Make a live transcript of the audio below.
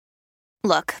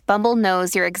Look, Bumble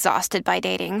knows you're exhausted by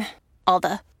dating. All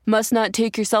the must not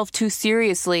take yourself too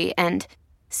seriously and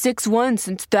 6'1"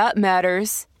 since that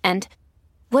matters. And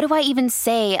what do I even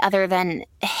say other than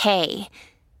hey?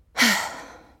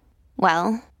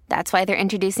 Well, that's why they're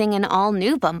introducing an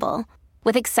all-new Bumble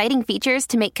with exciting features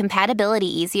to make compatibility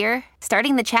easier,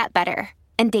 starting the chat better,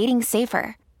 and dating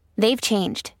safer. They've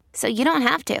changed, so you don't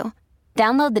have to.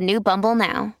 Download the new Bumble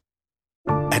now.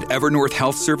 At Evernorth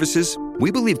Health Services, we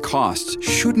believe costs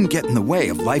shouldn't get in the way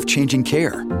of life-changing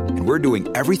care, and we're doing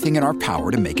everything in our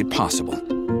power to make it possible.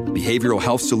 Behavioral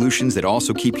health solutions that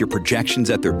also keep your projections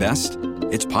at their best?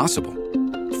 It's possible.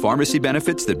 Pharmacy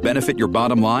benefits that benefit your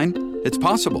bottom line? It's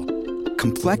possible.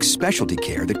 Complex specialty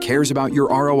care that cares about your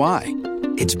ROI?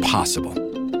 It's possible.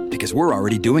 Because we're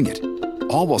already doing it.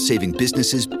 All while saving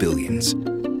businesses billions.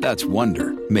 That's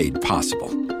Wonder made possible.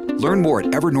 Learn more at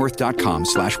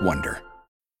evernorth.com/wonder.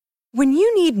 When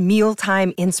you need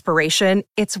mealtime inspiration,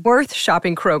 it's worth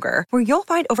shopping Kroger, where you'll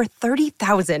find over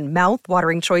 30,000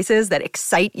 mouth-watering choices that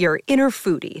excite your inner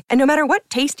foodie. And no matter what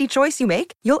tasty choice you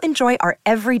make, you'll enjoy our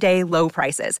everyday low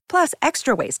prices, plus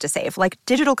extra ways to save, like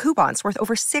digital coupons worth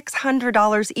over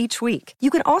 $600 each week. You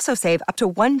can also save up to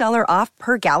 $1 off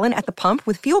per gallon at the pump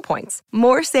with fuel points.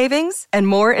 More savings and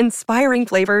more inspiring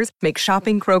flavors make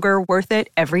shopping Kroger worth it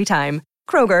every time.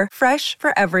 Kroger, fresh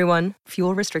for everyone.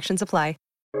 Fuel restrictions apply.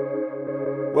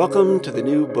 Welcome to the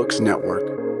New Books Network.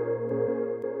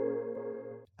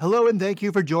 Hello, and thank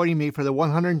you for joining me for the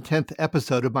 110th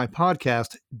episode of my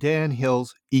podcast, Dan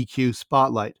Hill's EQ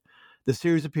Spotlight. The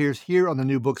series appears here on the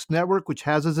New Books Network, which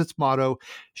has as its motto,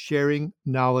 sharing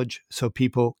knowledge so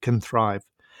people can thrive.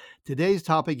 Today's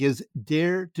topic is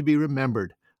Dare to be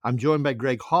Remembered. I'm joined by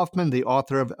Greg Hoffman, the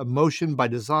author of Emotion by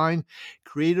Design,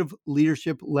 Creative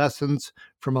Leadership Lessons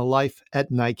from a Life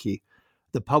at Nike.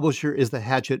 The publisher is the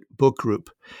Hachette Book Group.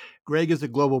 Greg is a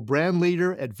global brand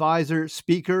leader, advisor,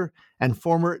 speaker, and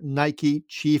former Nike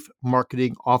Chief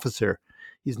Marketing Officer.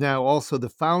 He's now also the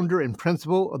founder and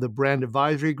principal of the brand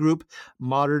advisory group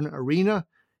Modern Arena.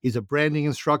 He's a branding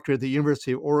instructor at the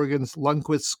University of Oregon's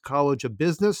Lundquist College of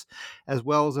Business, as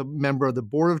well as a member of the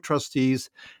Board of Trustees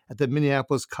at the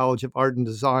Minneapolis College of Art and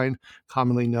Design,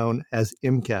 commonly known as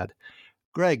MCAD.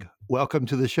 Greg, welcome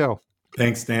to the show.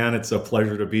 Thanks, Dan. It's a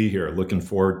pleasure to be here. Looking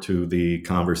forward to the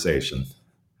conversation.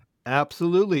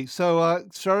 Absolutely. So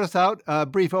start us out, a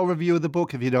brief overview of the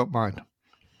book, if you don't mind.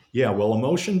 Yeah, well,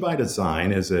 Emotion by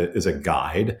Design is a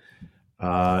guide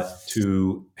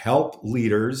to help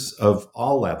leaders of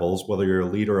all levels, whether you're a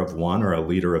leader of one or a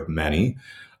leader of many,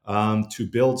 to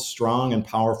build strong and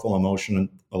powerful emotional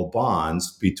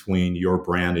bonds between your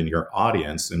brand and your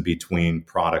audience and between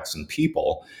products and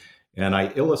people. And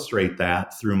I illustrate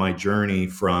that through my journey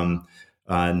from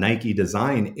Nike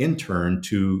design intern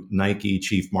to Nike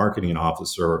Chief Marketing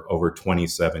Officer over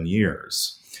 27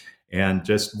 years. And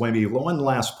just maybe one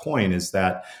last point is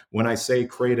that when I say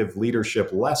creative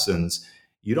leadership lessons,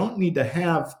 you don't need to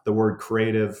have the word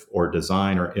creative or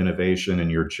design or innovation in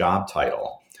your job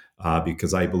title,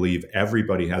 because I believe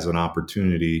everybody has an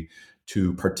opportunity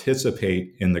to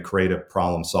participate in the creative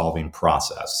problem-solving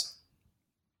process.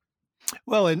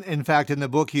 Well, in fact, in the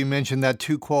book, you mentioned that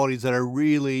two qualities that are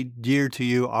really dear to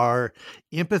you are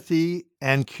empathy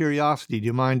and curiosity. Do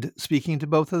you mind speaking to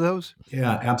both of those?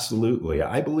 Yeah, absolutely.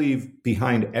 I believe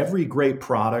behind every great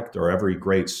product or every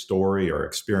great story or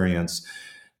experience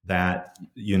that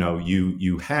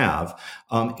you have,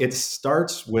 it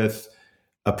starts with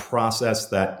a process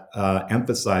that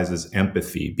emphasizes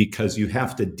empathy, because you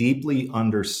have to deeply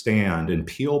understand and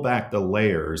peel back the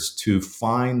layers to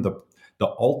find the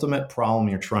ultimate problem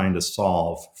you're trying to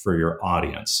solve for your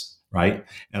audience, right?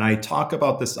 And I talk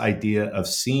about this idea of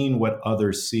seeing what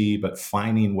others see, but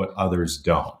finding what others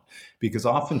don't. Because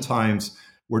oftentimes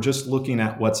we're just looking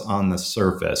at what's on the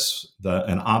surface,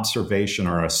 an observation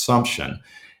or assumption.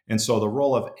 And so the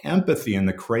role of empathy in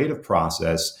the creative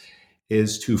process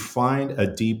is to find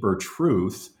a deeper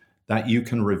truth that you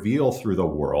can reveal through the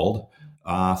world,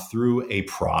 through a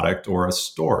product or a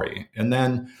story. And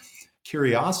then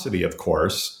curiosity, of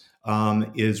course,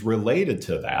 is related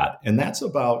to that. And that's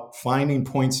about finding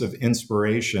points of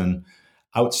inspiration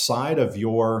outside of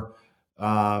your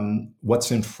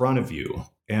what's in front of you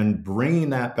and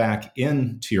bringing that back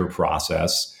into your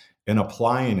process and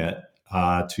applying it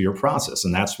to your process.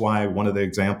 And that's why one of the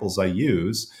examples I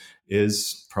use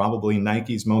is probably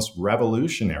Nike's most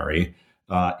revolutionary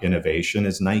innovation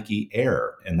is Nike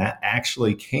Air. And that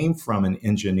actually came from an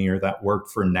engineer that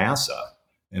worked for NASA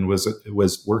and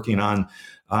was working on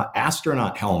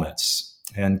astronaut helmets,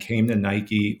 and came to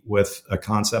Nike with a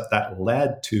concept that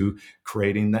led to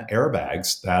creating the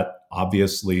airbags that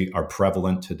obviously are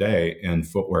prevalent today in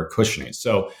footwear cushioning.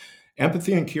 So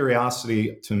empathy and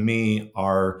curiosity, to me,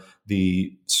 are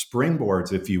the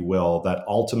springboards, if you will, that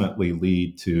ultimately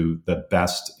lead to the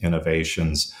best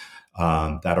innovations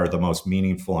that are the most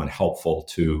meaningful and helpful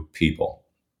to people.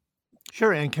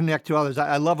 Sure, and connect to others.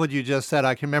 I love what you just said.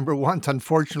 I can remember once,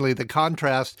 unfortunately, the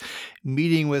contrast,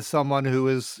 meeting with someone who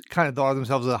was kind of thought of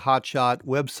themselves as a hotshot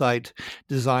website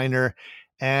designer,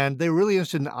 and they were really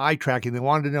interested in eye tracking. They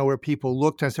wanted to know where people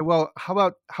looked. And I said, well, how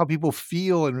about how people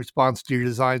feel in response to your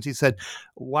designs? He said,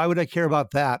 why would I care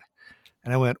about that?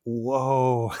 And I went,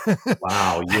 whoa.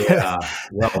 Wow, yeah.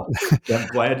 Well, I'm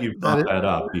glad you brought that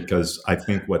up, because I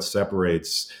think what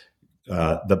separates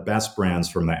the best brands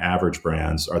from the average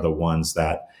brands are the ones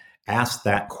that ask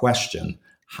that question.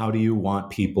 How do you want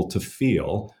people to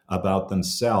feel about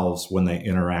themselves when they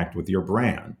interact with your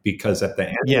brand? Because at the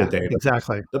end of the day,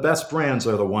 exactly, the best brands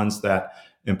are the ones that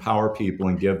empower people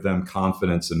and give them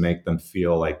confidence and make them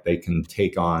feel like they can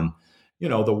take on,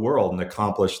 the world and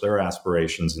accomplish their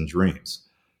aspirations and dreams.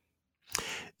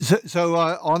 So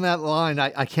on that line,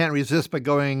 I can't resist but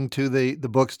going to the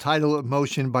book's title,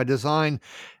 Emotion by Design.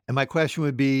 And my question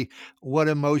would be, what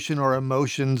emotion or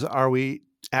emotions are we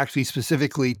actually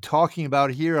specifically talking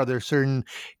about here? Are there certain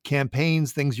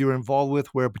campaigns, things you were involved with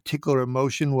where a particular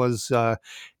emotion was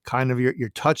kind of your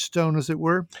touchstone, as it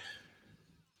were?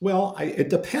 Well, it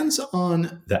depends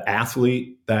on the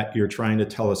athlete that you're trying to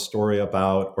tell a story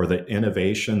about, or the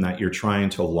innovation that you're trying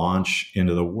to launch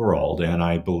into the world. And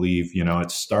I believe,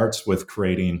 it starts with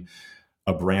creating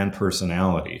a brand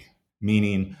personality,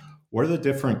 meaning what are the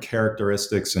different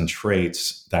characteristics and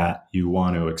traits that you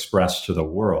want to express to the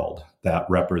world that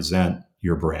represent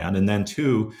your brand? And then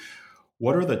two,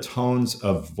 what are the tones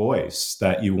of voice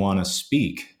that you want to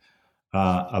speak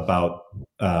about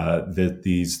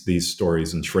these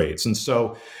stories and traits? And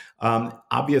so,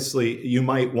 obviously, you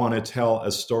might want to tell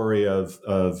a story of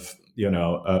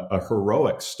a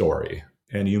heroic story,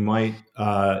 and you might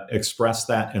express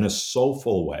that in a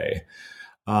soulful way,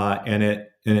 and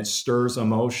it stirs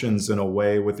emotions in a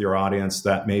way with your audience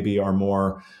that maybe are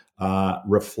more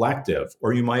reflective.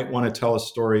 Or you might want to tell a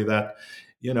story that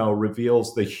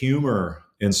reveals the humor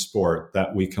in sport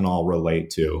that we can all relate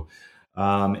to.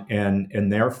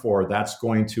 And therefore, that's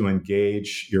going to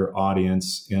engage your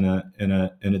audience in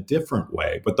a different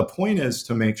way. But the point is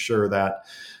to make sure that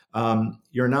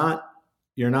you're not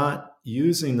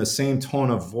using the same tone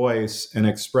of voice and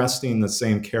expressing the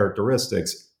same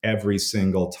characteristics every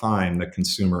single time the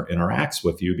consumer interacts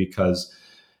with you. Because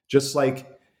just like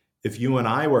if you and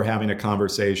I were having a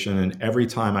conversation and every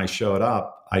time I showed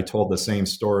up, I told the same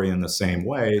story in the same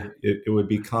way, it would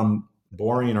become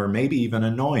boring or maybe even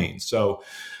annoying. So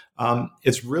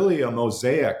it's really a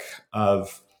mosaic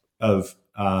of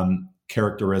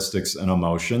characteristics and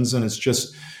emotions, and it's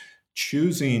just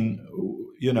choosing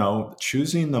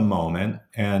the moment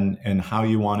and how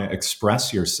you want to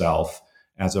express yourself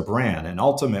as a brand. And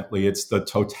ultimately, it's the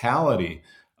totality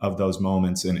of those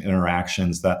moments and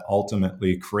interactions that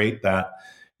ultimately create that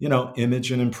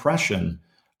image and impression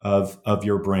of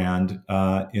your brand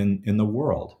in the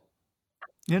world.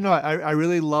 I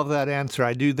really love that answer.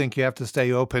 I do think you have to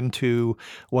stay open to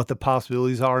what the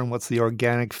possibilities are and what's the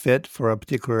organic fit for a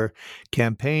particular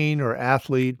campaign or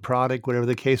athlete, product, whatever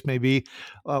the case may be.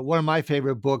 One of my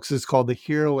favorite books is called The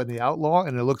Hero and the Outlaw,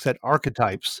 and it looks at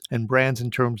archetypes and brands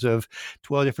in terms of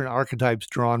 12 different archetypes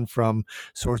drawn from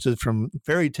sources from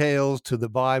fairy tales to the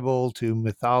Bible to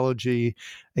mythology,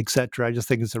 etc. I just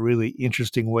think it's a really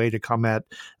interesting way to come at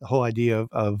the whole idea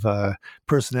of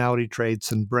personality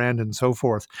traits and brand and so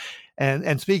forth.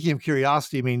 And speaking of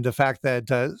curiosity, I mean, the fact that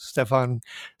Stephen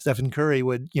Curry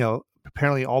would,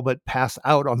 apparently all but pass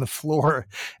out on the floor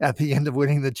at the end of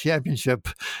winning the championship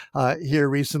here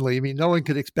recently. I mean, no one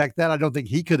could expect that. I don't think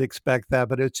he could expect that,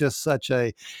 but it's just such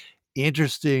a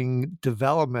interesting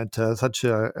development, such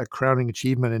a crowning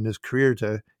achievement in his career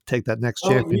to take that next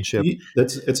championship.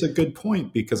 It's a good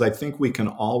point, because I think we can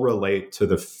all relate to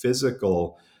the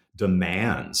physical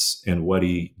demands and what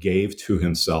he gave to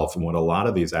himself and what a lot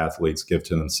of these athletes give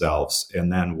to themselves.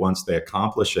 And then once they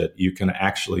accomplish it, you can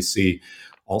actually see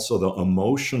also the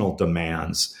emotional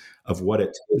demands of what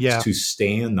it takes to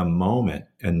stay in the moment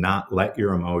and not let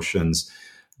your emotions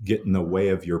get in the way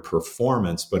of your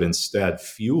performance, but instead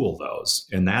fuel those.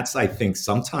 And that's, I think,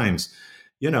 sometimes,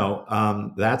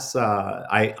 that's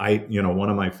one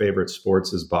of my favorite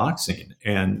sports is boxing.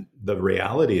 And the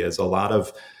reality is a lot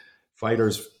of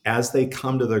fighters, as they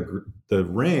come to the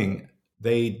ring,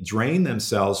 they drain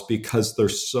themselves because they're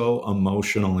so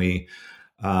emotionally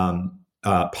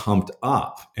pumped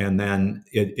up, and then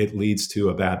it leads to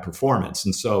a bad performance.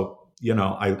 And so,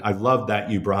 I love that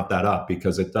you brought that up,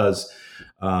 because it does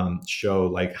show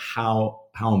like how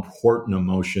important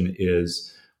emotion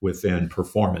is within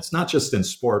performance, not just in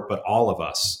sport, but all of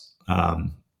us.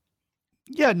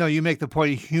 Yeah, no, you make the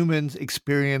point humans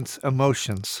experience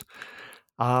emotions.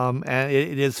 And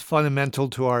it is fundamental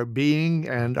to our being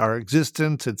and our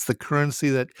existence. It's the currency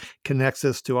that connects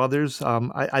us to others.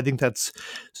 I think that's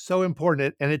so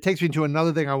important. And it takes me to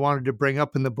another thing I wanted to bring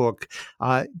up in the book.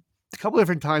 A couple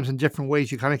different times in different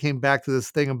ways, you kind of came back to this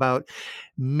thing about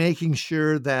making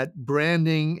sure that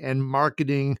branding and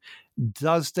marketing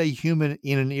does stay human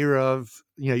in an era of,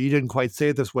 you didn't quite say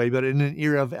it this way, but in an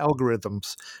era of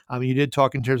algorithms. You did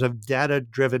talk in terms of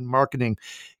data-driven marketing.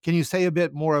 Can you say a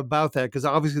bit more about that? Because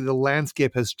obviously the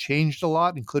landscape has changed a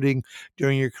lot, including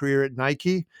during your career at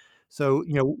Nike. So,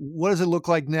 what does it look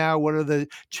like now? What are the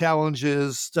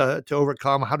challenges to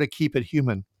overcome? How to keep it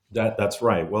human? That's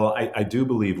right. Well, I do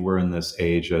believe we're in this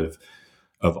age of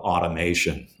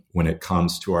automation when it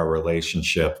comes to our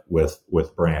relationship with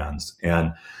brands.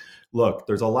 And look,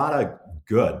 there's a lot of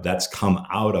good that's come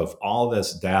out of all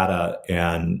this data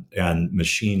and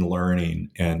machine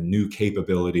learning and new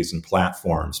capabilities and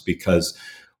platforms, because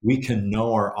we can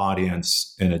know our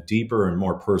audience in a deeper and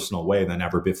more personal way than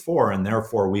ever before. And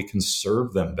therefore, we can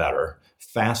serve them better,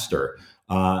 faster,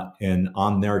 and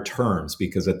on their terms.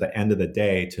 Because at the end of the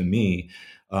day, to me,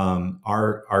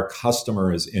 our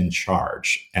customer is in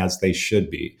charge, as they should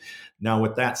be. Now,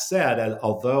 with that said,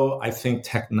 although I think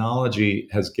technology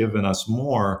has given us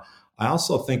more, I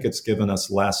also think it's given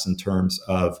us less in terms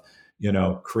of,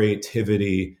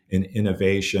 creativity and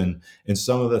innovation and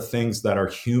some of the things that are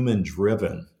human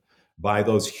driven by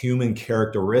those human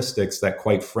characteristics that,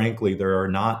 quite frankly, there are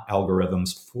not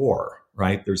algorithms for,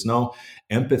 right? There's no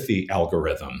empathy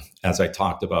algorithm, as I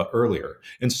talked about earlier.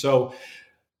 And so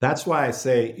that's why I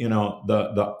say,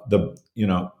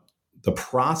 the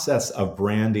process of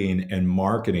branding and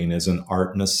marketing is an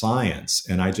art and a science.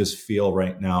 And I just feel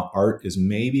right now art is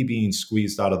maybe being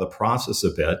squeezed out of the process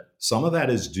a bit. Some of that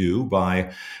is due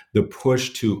by the push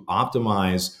to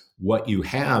optimize what you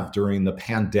have during the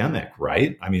pandemic,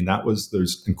 right? I mean,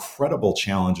 there's incredible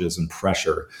challenges and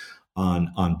pressure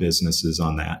on businesses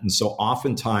on that. And so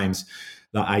oftentimes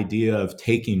the idea of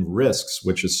taking risks,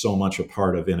 which is so much a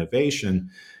part of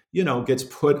innovation, gets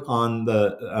put on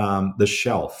the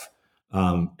shelf.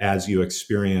 As you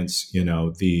experience,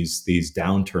 these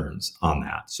downturns on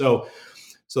that. So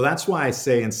that's why I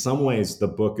say in some ways the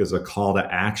book is a call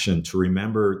to action to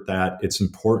remember that it's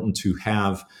important to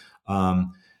have,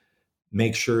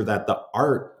 make sure that the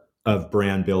art of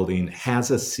brand building has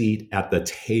a seat at the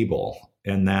table,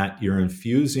 and that you're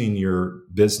infusing your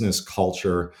business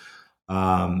culture,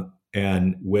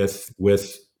 and with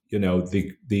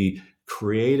the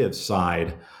creative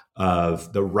side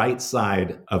of the right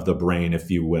side of the brain, if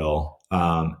you will,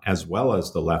 as well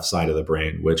as the left side of the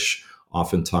brain, which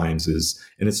oftentimes is,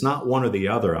 and it's not one or the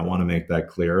other. I want to make that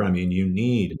clear. I mean, you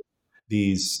need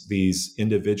these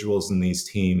individuals and these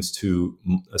teams to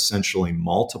essentially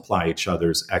multiply each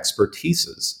other's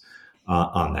expertises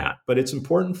on that. But it's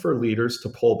important for leaders to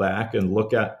pull back and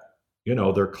look at,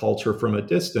 their culture from a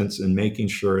distance and making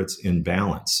sure it's in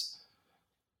balance.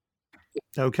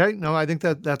 Okay. No, I think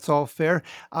that's all fair.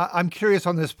 I'm curious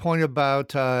on this point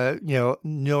about,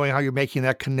 knowing how you're making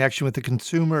that connection with the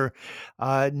consumer,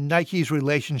 Nike's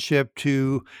relationship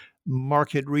to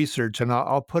market research. And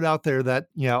I'll put out there that,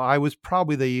 I was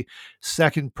probably the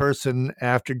second person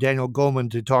after Daniel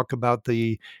Goleman to talk about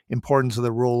the importance of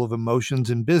the role of emotions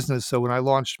in business. So when I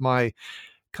launched my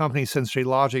company Sensory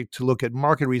Logic to look at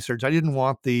market research, I didn't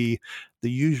want the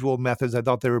usual methods. I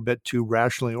thought they were a bit too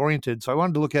rationally oriented. So I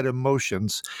wanted to look at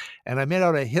emotions. And I made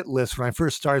out a hit list when I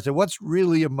first started. I said, what's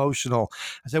really emotional?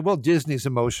 I said, well, Disney's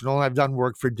emotional. I've done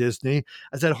work for Disney.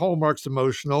 I said, Hallmark's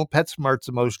emotional. PetSmart's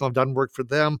emotional. I've done work for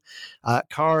them.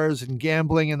 Cars and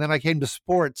gambling. And then I came to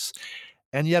sports.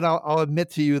 And yet I'll admit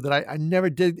to you that I never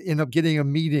did end up getting a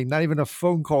meeting, not even a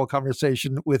phone call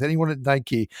conversation with anyone at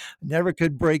Nike. Never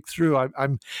could break through.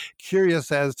 I'm curious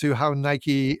as to how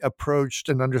Nike approached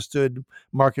and understood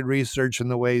market research and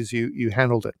the ways you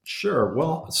handled it. Sure.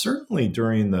 Well, certainly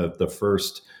during the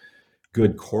first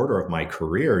good quarter of my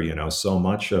career, so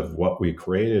much of what we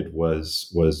created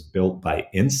was built by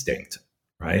instinct.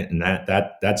 Right. And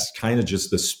that's kind of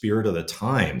just the spirit of the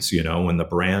times, when the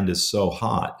brand is so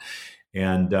hot.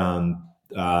 And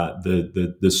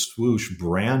the swoosh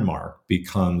brand mark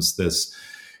becomes this,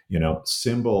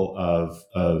 symbol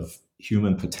of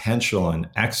human potential and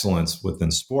excellence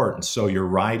within sport. And so you're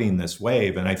riding this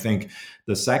wave. And I think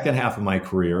the second half of my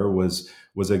career was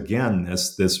again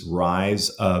this rise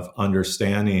of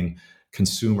understanding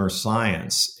consumer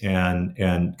science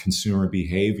and consumer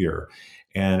behavior.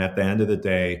 And at the end of the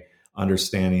day,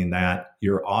 understanding that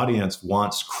your audience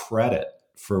wants credit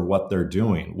for what they're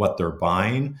doing, what they're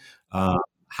buying,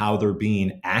 how they're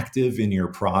being active in your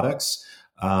products.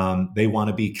 They want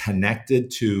to be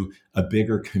connected to a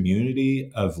bigger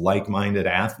community of like-minded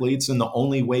athletes. And the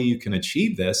only way you can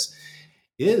achieve this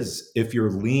is if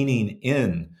you're leaning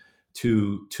in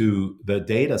to the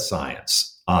data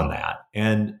science on that.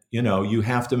 And, you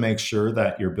have to make sure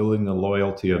that you're building the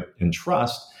loyalty and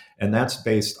trust. And that's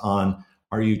based on,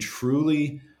 are you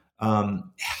truly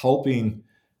helping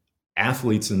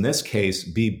athletes in this case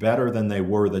be better than they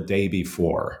were the day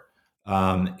before?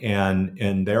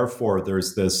 And therefore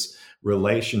there's this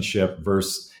relationship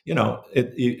versus,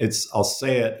 it's, I'll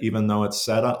say it, even though it's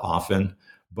said often,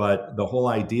 but the whole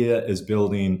idea is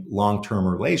building long-term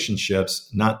relationships,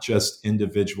 not just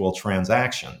individual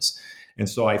transactions. And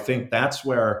so I think that's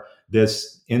where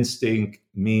this instinct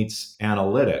meets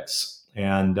analytics.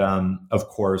 And of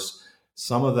course,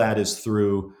 some of that is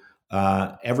through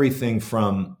everything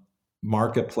from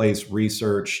marketplace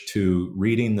research to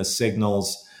reading the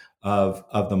signals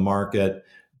of the market,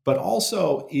 but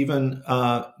also even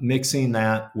mixing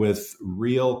that with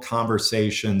real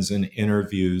conversations and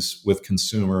interviews with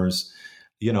consumers,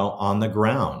 on the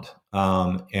ground.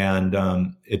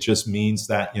 And it just means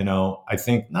that, I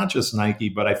think not just Nike,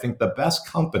 but I think the best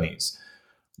companies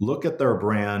look at their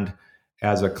brand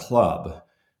as a club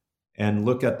and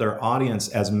look at their audience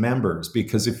as members.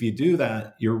 Because if you do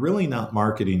that, you're really not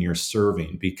marketing, you're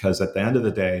serving. Because at the end of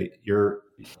the day, your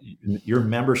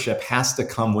membership has to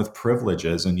come with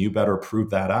privileges, and you better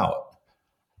prove that out.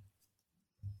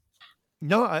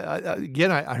 No,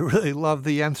 I really love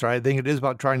the answer. I think it is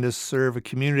about trying to serve a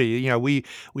community. We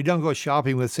don't go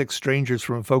shopping with six strangers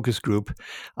from a focus group,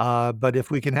 but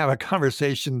if we can have a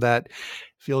conversation that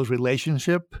feels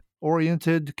relationship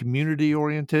oriented, community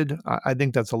oriented, I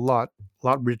think that's a lot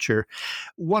richer.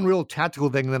 One real tactical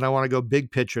thing, then I want to go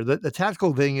big picture. The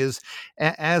tactical thing is,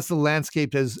 as the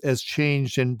landscape has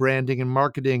changed in branding and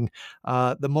marketing,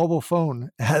 the mobile phone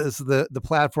as the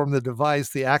platform, the device,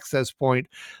 the access point,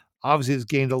 obviously has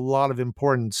gained a lot of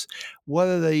importance. What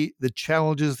are the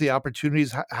challenges, the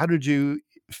opportunities? How did you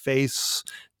face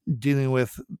dealing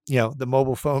with, the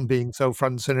mobile phone being so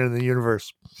front and center in the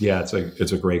universe? Yeah,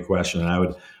 it's a great question. And I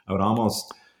would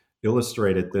almost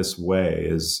illustrate it this way: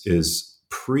 is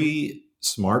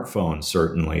pre-smartphone,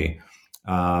 certainly.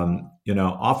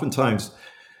 Oftentimes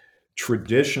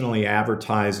traditionally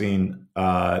advertising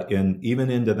even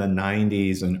into the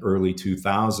 90s and early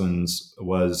 2000s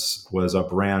was a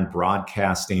brand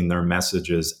broadcasting their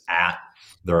messages at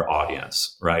their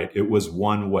audience, right? It was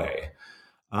one way.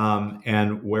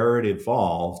 And where it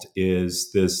evolved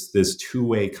is this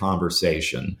two-way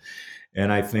conversation.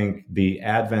 And I think the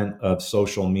advent of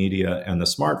social media and the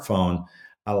smartphone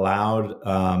allowed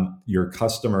your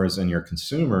customers and your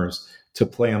consumers to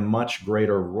play a much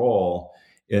greater role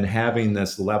in having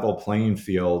this level playing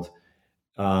field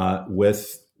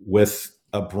with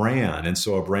a brand. And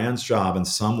so a brand's job in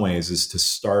some ways is to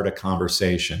start a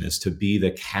conversation, is to be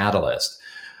the catalyst.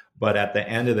 But at the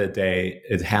end of the day,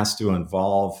 it has to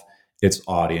involve its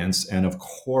audience. And of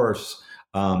course,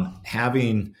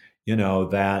 having,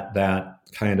 that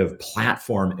kind of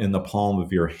platform in the palm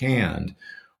of your hand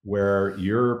where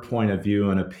your point of view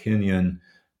and opinion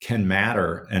can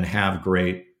matter and have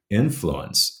great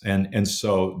influence. And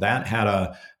so that had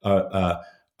a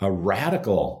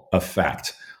radical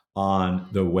effect on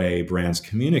the way brands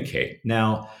communicate.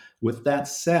 Now, with that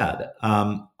said,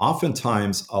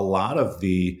 oftentimes a lot of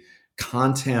the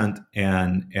content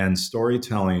and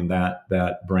storytelling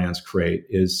that brands create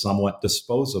is somewhat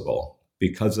disposable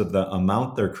because of the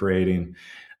amount they're creating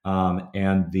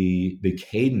and the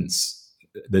cadence,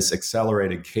 this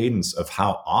accelerated cadence of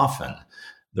how often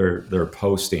they're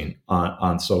posting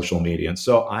on social media. And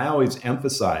so I always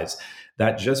emphasize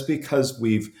that just because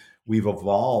we've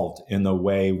evolved in the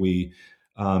way we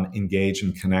engage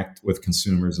and connect with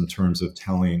consumers in terms of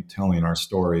telling our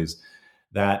stories,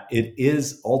 that it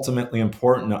is ultimately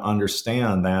important to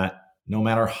understand that no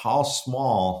matter how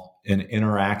small an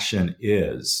interaction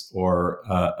is or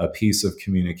a piece of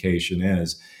communication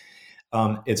is,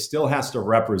 it still has to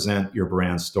represent your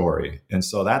brand story. And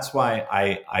so that's why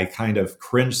I kind of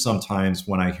cringe sometimes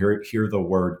when I hear the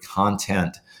word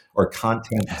content or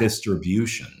content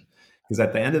distribution. Because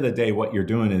at the end of the day, what you're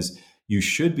doing is you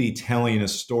should be telling a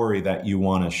story that you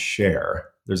want to share.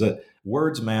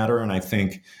 Words matter, and I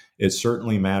think it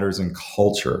certainly matters in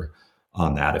culture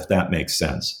on that, if that makes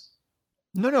sense.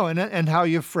 No, and how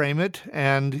you frame it,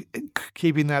 and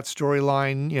keeping that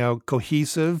storyline,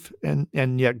 cohesive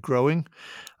and yet growing.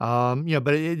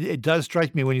 But it does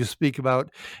strike me when you speak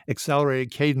about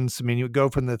accelerated cadence. I mean, you go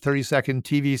from the 30-second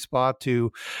TV spot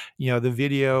to, the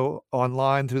video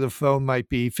online through the phone might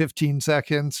be 15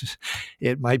 seconds.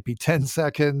 It might be 10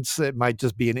 seconds. It might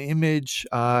just be an image.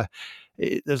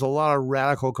 There's a lot of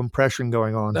radical compression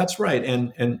going on. That's right,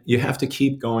 and you have to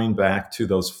keep going back to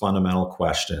those fundamental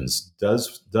questions.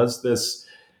 Does this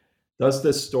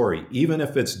story, even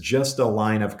if it's just a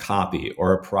line of copy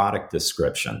or a product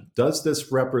description, does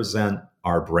this represent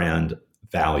our brand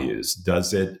values?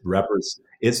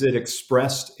 Is it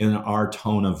expressed in our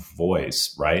tone of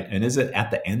voice, right? And is it, at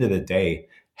the end of the day,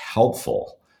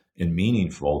 helpful and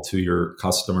meaningful to your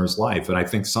customer's life? And I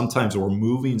think sometimes we're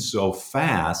moving so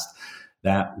fast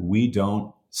that we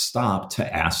don't stop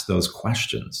to ask those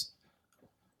questions.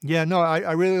 Yeah, no,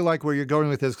 I really like where you're going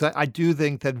with this, because I do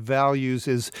think that values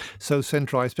is so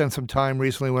central. I spent some time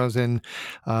recently when I was in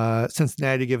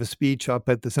Cincinnati to give a speech up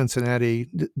at the Cincinnati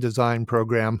Design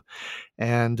Program.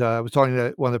 And I was talking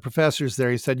to one of the professors there.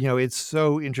 He said, it's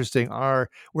so interesting. We're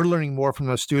learning more from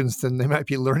those students than they might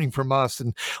be learning from us.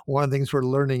 And one of the things we're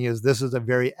learning is this is a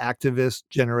very activist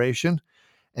generation.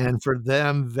 And for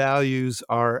them, values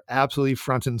are absolutely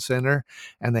front and center,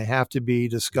 and they have to be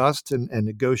discussed and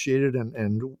negotiated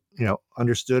and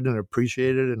understood and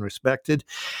appreciated and respected.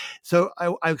 So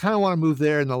I kind of want to move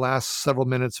there in the last several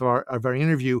minutes of our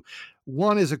interview.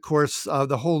 One is, of course,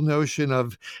 the whole notion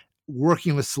of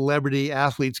working with celebrity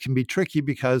athletes can be tricky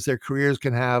because their careers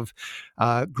can have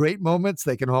great moments.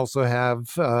 They can also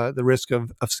have the risk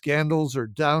of scandals or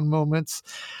down moments.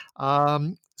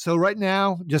 So right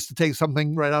now, just to take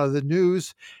something right out of the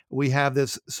news, we have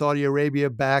this Saudi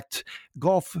Arabia-backed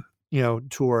golf,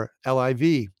 tour,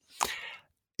 LIV.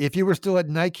 If you were still at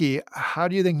Nike, how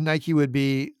do you think Nike would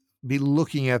be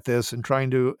looking at this and trying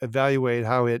to evaluate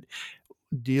how it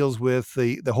deals with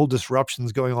the whole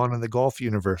disruptions going on in the golf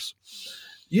universe?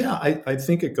 Yeah, I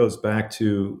think it goes back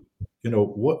to,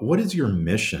 what is your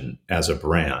mission as a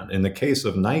brand? In the case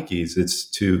of Nike's, it's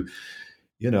to,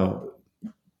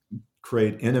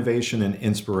 create innovation and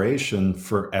inspiration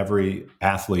for every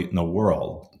athlete in the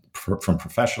world, from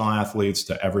professional athletes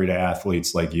to everyday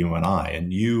athletes like you and I.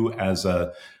 And you,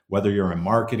 whether you're in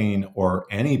marketing or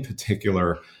any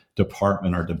particular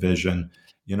department or division,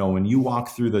 when you walk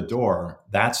through the door,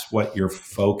 that's what your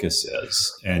focus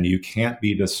is. And you can't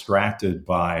be distracted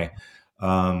by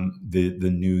the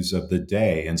news of the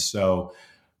day. And so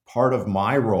part of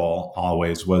my role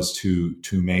always was to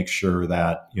make sure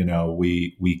that,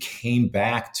 we came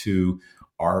back to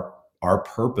our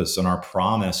purpose and our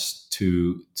promise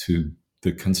to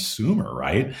the consumer,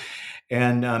 right?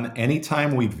 And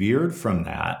anytime we veered from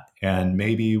that, and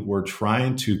maybe we're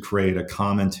trying to create a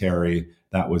commentary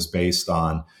that was based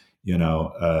on,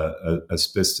 a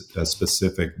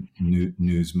specific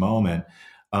news moment,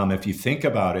 if you think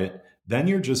about it, then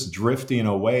you're just drifting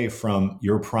away from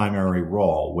your primary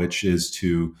role, which is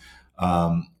to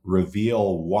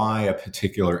reveal why a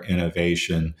particular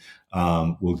innovation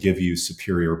will give you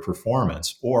superior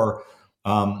performance, or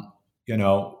what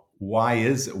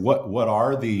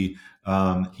are the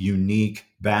unique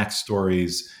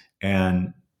backstories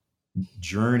and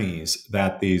journeys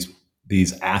that these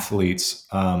athletes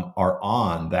are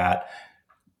on that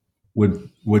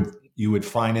you would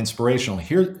find inspirational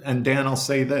here. And Dan, I'll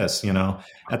say this,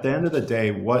 at the end of the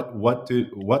day, what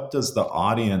does the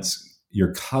audience,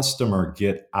 your customer,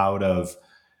 get out of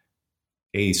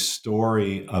a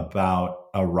story about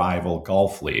a rival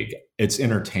golf league? It's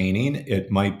entertaining. It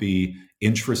might be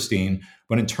interesting,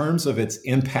 but in terms of its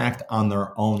impact on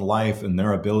their own life and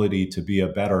their ability to be a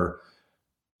better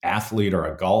athlete or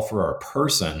a golfer or a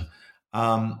person,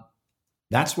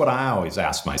 that's what I always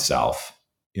ask myself.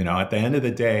 At the end of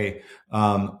the day,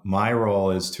 my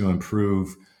role is to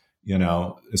improve,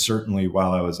 certainly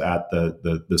while I was at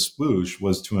the Sploosh,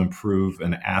 was to improve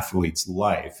an athlete's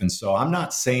life. And so I'm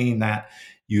not saying that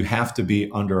you have to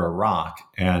be under a rock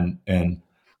and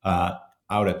out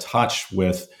of touch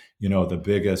with, the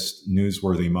biggest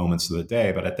newsworthy moments of the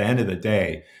day. But at the end of the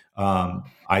day,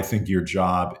 I think your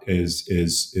job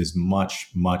is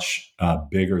much, much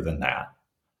bigger than that.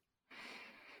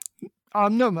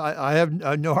 No, I have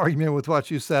no argument with what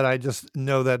you said. I just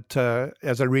know that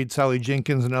as I read Sally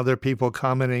Jenkins and other people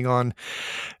commenting on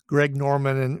Greg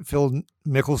Norman and Phil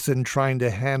Mickelson trying to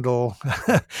handle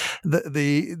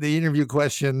the interview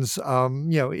questions,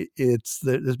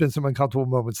 there's been some uncomfortable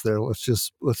moments there. Let's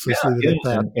leave it at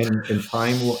that. And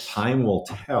time will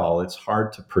tell. It's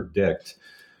hard to predict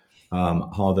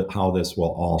how this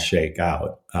will all shake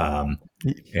out. And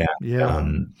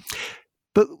Yeah.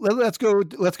 But let's go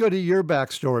to your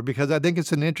backstory, because I think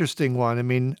it's an interesting one. I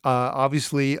mean,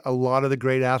 obviously, a lot of the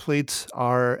great athletes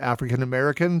are African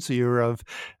American. So you're of,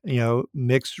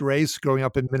 mixed race, growing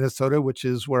up in Minnesota, which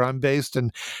is where I'm based,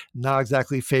 and not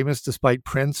exactly famous, despite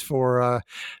Prince, for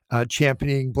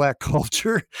championing Black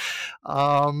culture.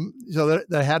 So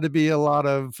there had to be a lot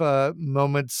of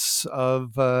moments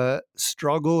of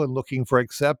struggle and looking for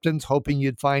acceptance, hoping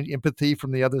you'd find empathy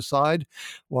from the other side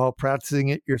while practicing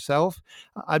it yourself.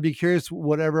 I'd be curious,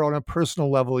 whatever on a personal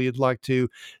level you'd like to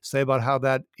say about how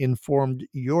that informed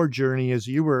your journey as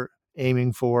you were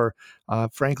aiming for,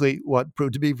 frankly, what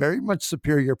proved to be very much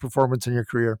superior performance in your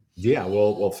career. Yeah,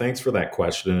 well, thanks for that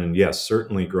question. And yes,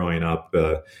 certainly growing up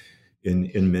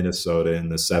in Minnesota in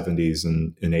the 70s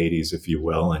and 80s, if you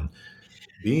will, and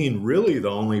being really the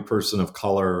only person of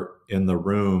color in the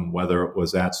room, whether it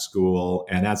was at school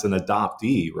and as an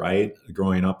adoptee, right?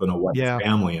 Growing up in a white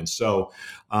family. And so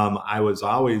I was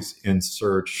always in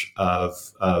search of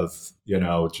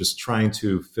just trying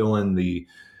to fill in the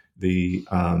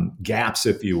gaps,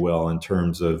 if you will, in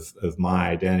terms of my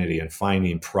identity and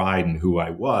finding pride in who I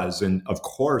was. And of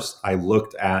course, I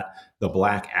looked at the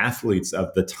Black athletes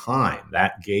of the time.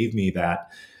 That gave me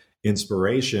that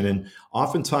inspiration. And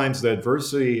oftentimes the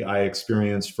adversity I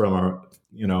experienced from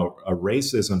a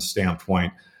racism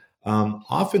standpoint,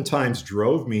 oftentimes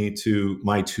drove me to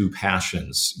my two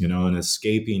passions, and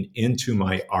escaping into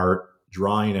my art,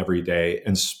 drawing every day,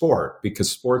 and sport,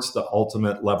 because sport's the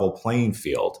ultimate level playing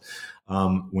field.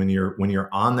 When you're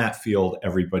on that field,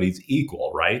 everybody's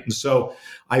equal, right? And so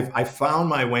I found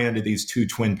my way into these two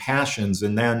twin passions.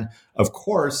 And then, of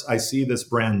course, I see this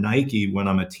brand Nike when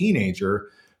I'm a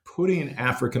teenager, putting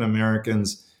African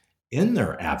Americans in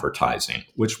their advertising,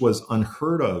 which was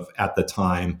unheard of at the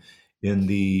time in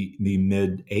the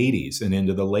mid 80s and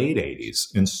into the late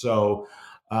 80s. And so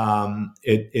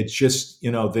it's just,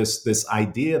 this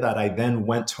idea that I then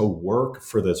went to work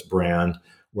for this brand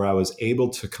where I was able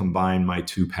to combine my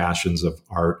two passions of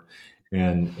art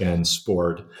and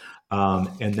sport.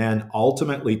 And then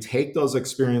ultimately take those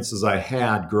experiences I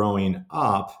had growing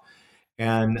up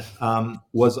and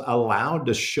was allowed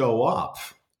to show up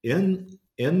in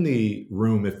the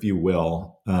room, if you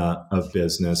will, of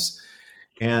business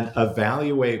and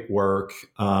evaluate work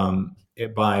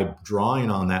by drawing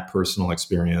on that personal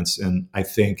experience. And I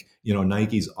think,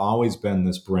 Nike's always been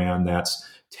this brand that's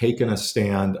taken a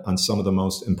stand on some of the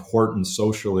most important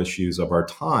social issues of our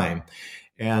time.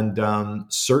 And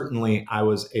certainly I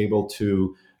was able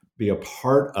to be a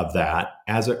part of that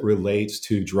as it relates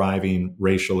to driving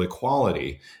racial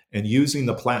equality and using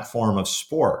the platform of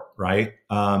sport, right?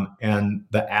 And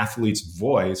the athlete's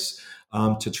voice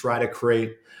to try to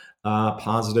create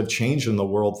positive change in the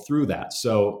world through that.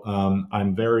 So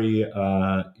I'm very,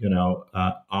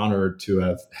 honored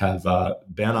to have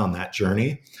been on that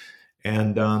journey.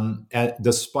 And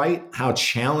despite how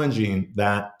challenging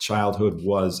that childhood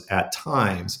was at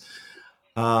times,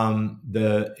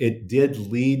 it did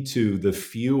lead to the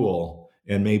fuel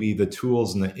and maybe the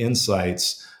tools and the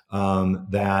insights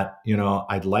that,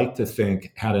 I'd like to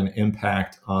think had an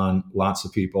impact on lots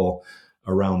of people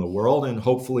around the world. And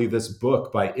hopefully this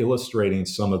book, by illustrating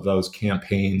some of those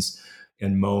campaigns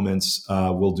and moments,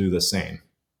 will do the same.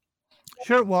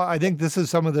 Sure. Well, I think this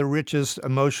is some of the richest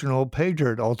emotional page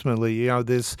turn, ultimately.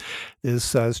 This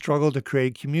struggle to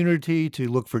create community, to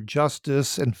look for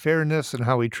justice and fairness in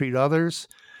how we treat others.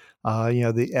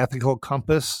 The ethical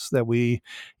compass that we,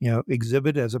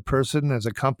 exhibit as a person, as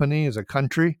a company, as a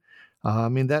country.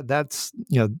 That's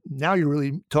now you're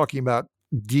really talking about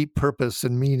deep purpose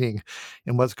and meaning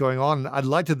in what's going on. I'd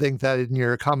like to think that in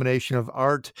your combination of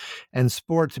art and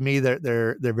sport, to me,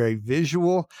 they're very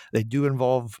visual. They do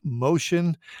involve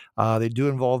motion. They do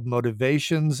involve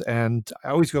motivations. And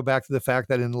I always go back to the fact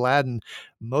that in Latin,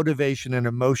 motivation and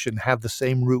emotion have the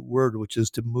same root word, which is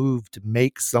to move, to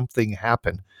make something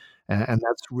happen. And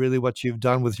that's really what you've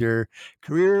done with your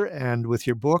career and with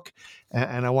your book.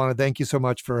 And I want to thank you so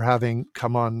much for having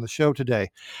come on the show today.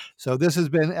 So this has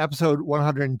been episode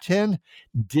 110,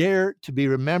 Dare to be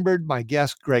Remembered. My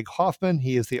guest, Greg Hoffman.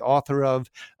 He is the author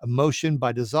of Emotion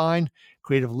by Design,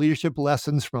 Creative Leadership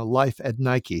Lessons from a Life at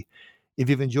Nike. If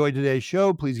you've enjoyed today's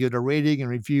show, please give it a rating and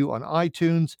review on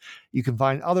iTunes. You can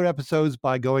find other episodes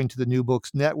by going to the New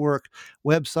Books Network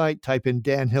website, type in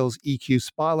Dan Hill's EQ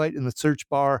Spotlight in the search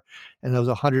bar, and those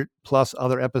 100 plus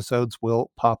other episodes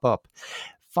will pop up.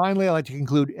 Finally, I like to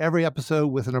conclude every episode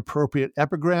with an appropriate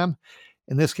epigram.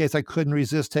 In this case, I couldn't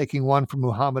resist taking one from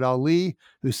Muhammad Ali,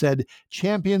 who said,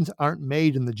 "Champions aren't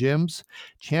made in the gyms.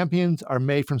 Champions are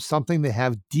made from something they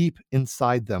have deep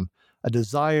inside them, a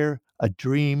desire, a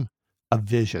dream, a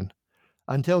vision."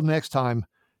 Until next time,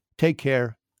 take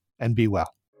care and be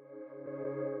well.